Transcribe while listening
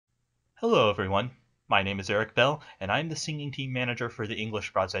Hello everyone, my name is Eric Bell, and I'm the singing team manager for the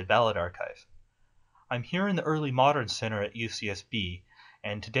English Broadside Ballad Archive. I'm here in the Early Modern Center at UCSB,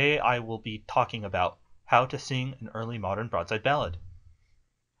 and today I will be talking about how to sing an early modern broadside ballad.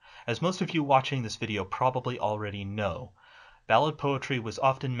 As most of you watching this video probably already know, ballad poetry was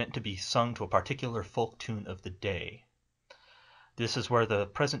often meant to be sung to a particular folk tune of the day. This is where the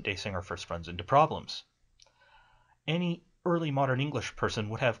present-day singer first runs into problems. Any early modern English person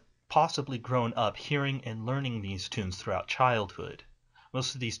would have possibly grown up hearing and learning these tunes throughout childhood.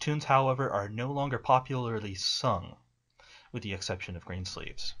 Most of these tunes, however, are no longer popularly sung, with the exception of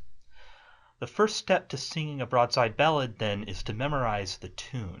Greensleeves. The first step to singing a broadside ballad, then, is to memorize the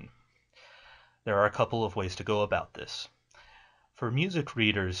tune. There are a couple of ways to go about this. For music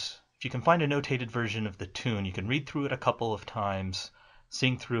readers, if you can find a notated version of the tune, you can read through it a couple of times,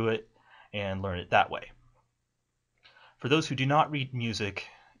 sing through it, and learn it that way. For those who do not read music,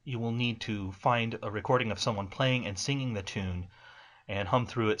 you will need to find a recording of someone playing and singing the tune, and hum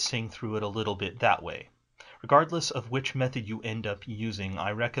through it, sing through it a little bit that way. Regardless of which method you end up using, I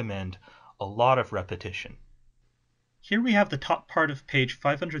recommend a lot of repetition. Here we have the top part of page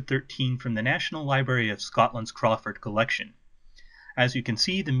 513 from the National Library of Scotland's Crawford collection. As you can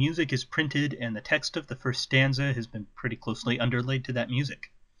see, the music is printed and the text of the first stanza has been pretty closely underlaid to that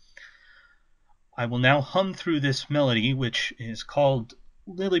music. I will now hum through this melody, which is called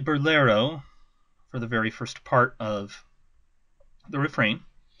Lilliburlero, for the very first part of the refrain.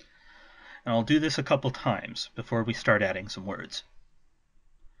 And I'll do this a couple times before we start adding some words.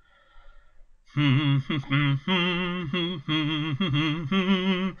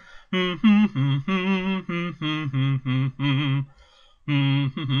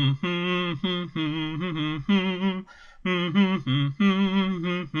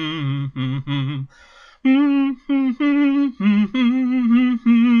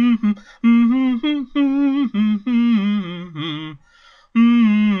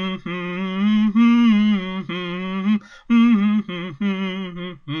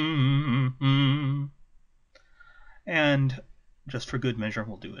 And just for good measure,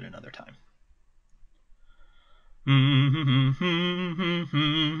 we'll do it another time.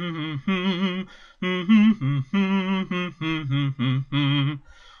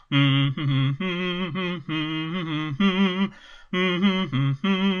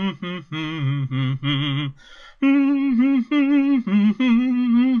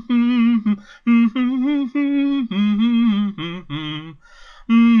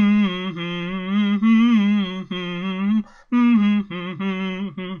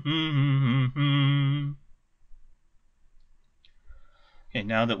 Okay,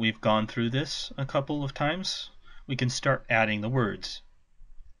 now that we've gone through this a couple of times, we can start adding the words.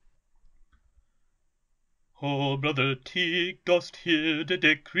 Oh, brother Teague, dost hear the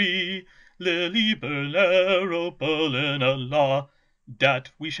decree? Lilliburlero bullen a law,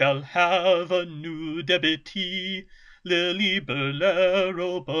 dat we shall have a new debitee.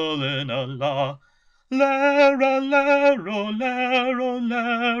 Lilliburlero bullen a law. Lara, laro, laro,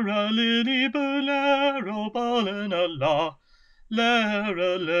 lara, Lilliburlero bullen a law.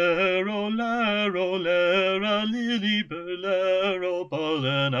 Lara, laro, laro, lara, Lilliburlero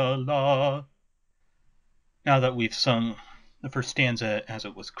bullen a law. Now that we've sung the first stanza as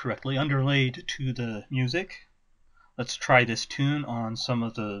it was correctly underlaid to the music, let's try this tune on some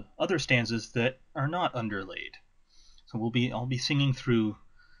of the other stanzas that are not underlaid. So I'll be singing through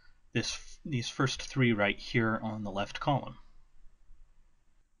these first three right here on the left column.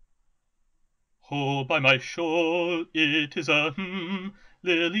 Oh, by my shoul, it is a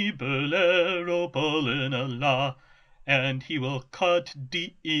Lilliburlero bullen a la, and he will cut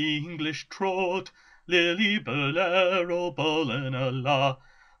the English throat. Lilliburlero bullen a la.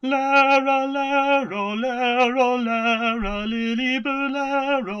 Lara, laro, laro, lara,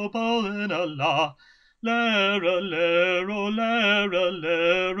 Lilliburlero bullen a la. Lara, laro, lara,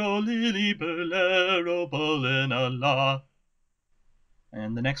 laro, Lilliburlero bullen a la.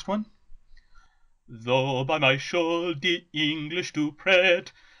 And the next one. Though by my shoul the English do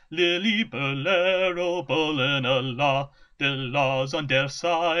prate, Lilliburlero bullen a la, the law's on their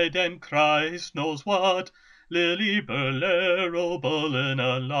side and Christ knows what. Lilliburlero bullen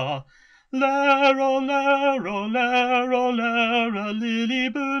a la. Laro, laro, laro, lara,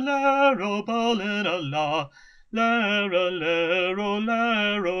 Lilliburlero bullen a la. Lara, laro,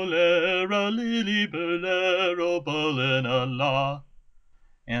 laro, lara, Lilliburlero bullen a la.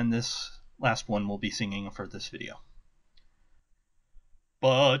 And this last one we'll be singing for this video.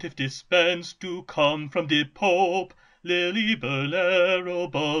 But if dispense do come from the Pope,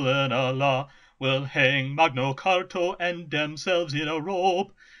 Lilliburlero bullen a la, will hang Magno Carto and themselves in a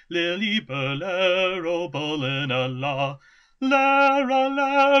rope. lily bolero, bolina la. Lara,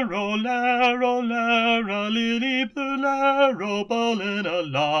 laro, laro, lara, lily bolero,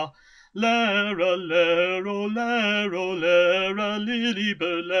 bolina la. Lara, laro, laro, lara, lily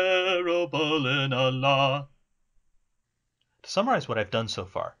bolero, bolina la. To summarize what I've done so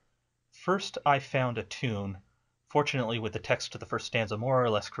far, first I found a tune, fortunately with the text to the first stanza more or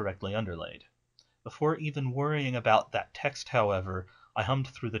less correctly underlaid. Before even worrying about that text, however, I hummed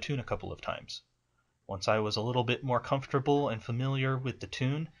through the tune a couple of times. Once I was a little bit more comfortable and familiar with the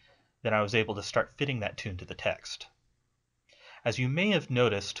tune, then I was able to start fitting that tune to the text. As you may have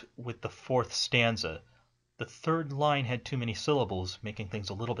noticed with the fourth stanza, the third line had too many syllables, making things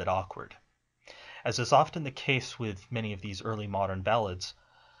a little bit awkward. As is often the case with many of these early modern ballads,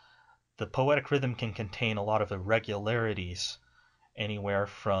 the poetic rhythm can contain a lot of irregularities, anywhere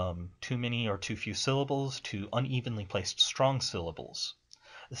from too many or too few syllables to unevenly placed strong syllables.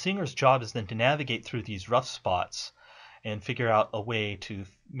 The singer's job is then to navigate through these rough spots and figure out a way to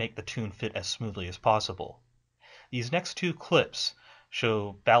make the tune fit as smoothly as possible. These next two clips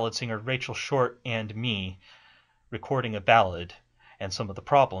show ballad singer Rachel Short and me recording a ballad and some of the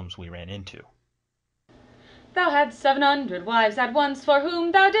problems we ran into. Thou hadst 700 wives at once, for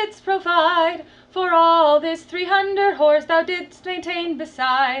whom thou didst provide. For all this 300 whores thou didst maintain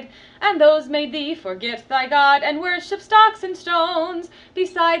beside, and those made thee forget thy God, and worship stocks and stones,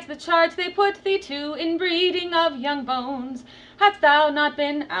 besides the charge they put thee to in breeding of young bones. Hadst thou not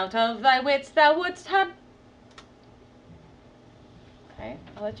been out of thy wits, thou wouldst have... Okay,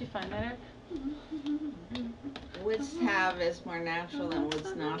 I'll let you find that. Wouldst have is more natural than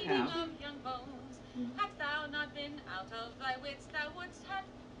wouldst not have. Hadst thou not been out of thy wits, thou wouldst have...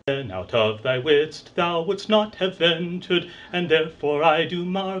 Then out of thy wits thou wouldst not have entered, and therefore I do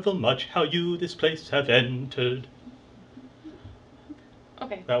marvel much how you this place have entered.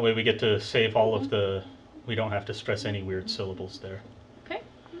 Okay. That way we get to save all of the... we don't have to stress any weird syllables there. Okay.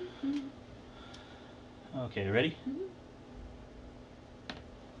 Okay, ready?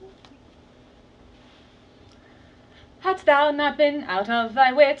 Hadst thou not been out of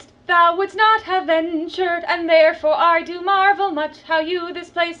thy wits, thou wouldst not have ventured, and therefore I do marvel much how you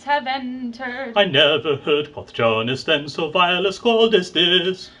this place have entered. I never heard, quoth Jonas, then so vile a scold as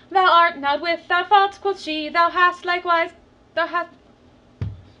this. Thou art not with thy faults, quoth she, thou hast likewise, thou hast...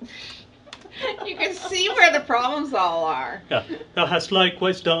 You can see where the problems all are. Yeah, thou hast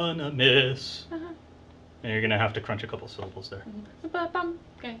likewise done amiss. And you're gonna have to crunch a couple syllables there.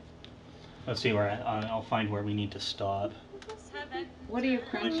 Okay. Let's see where I'll find where we need to stop. What are you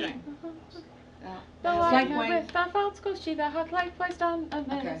crunching? Thou art not with thy faults, quoth she, thou hast likewise done amiss.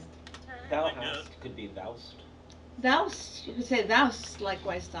 Okay. Thou hast could be thou'st. Thou'st, you could say thou'st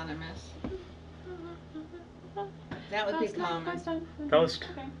likewise done amiss. That would be common. Thou'st.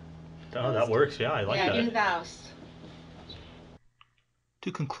 Oh, that works. Yeah, I like that. Yeah, do thou'st.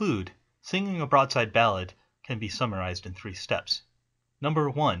 To conclude, singing a broadside ballad can be summarized in 3 steps. Number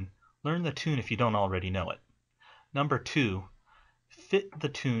 1, learn the tune if you don't already know it. Number 2, fit the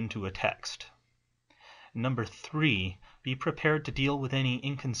tune to a text. Number 3, be prepared to deal with any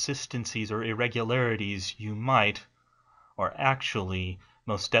inconsistencies or irregularities you might, or actually,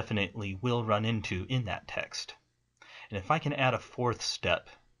 most definitely will run into in that text. And if I can add a 4th step,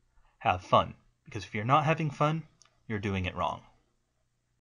 have fun. Because if you're not having fun, you're doing it wrong.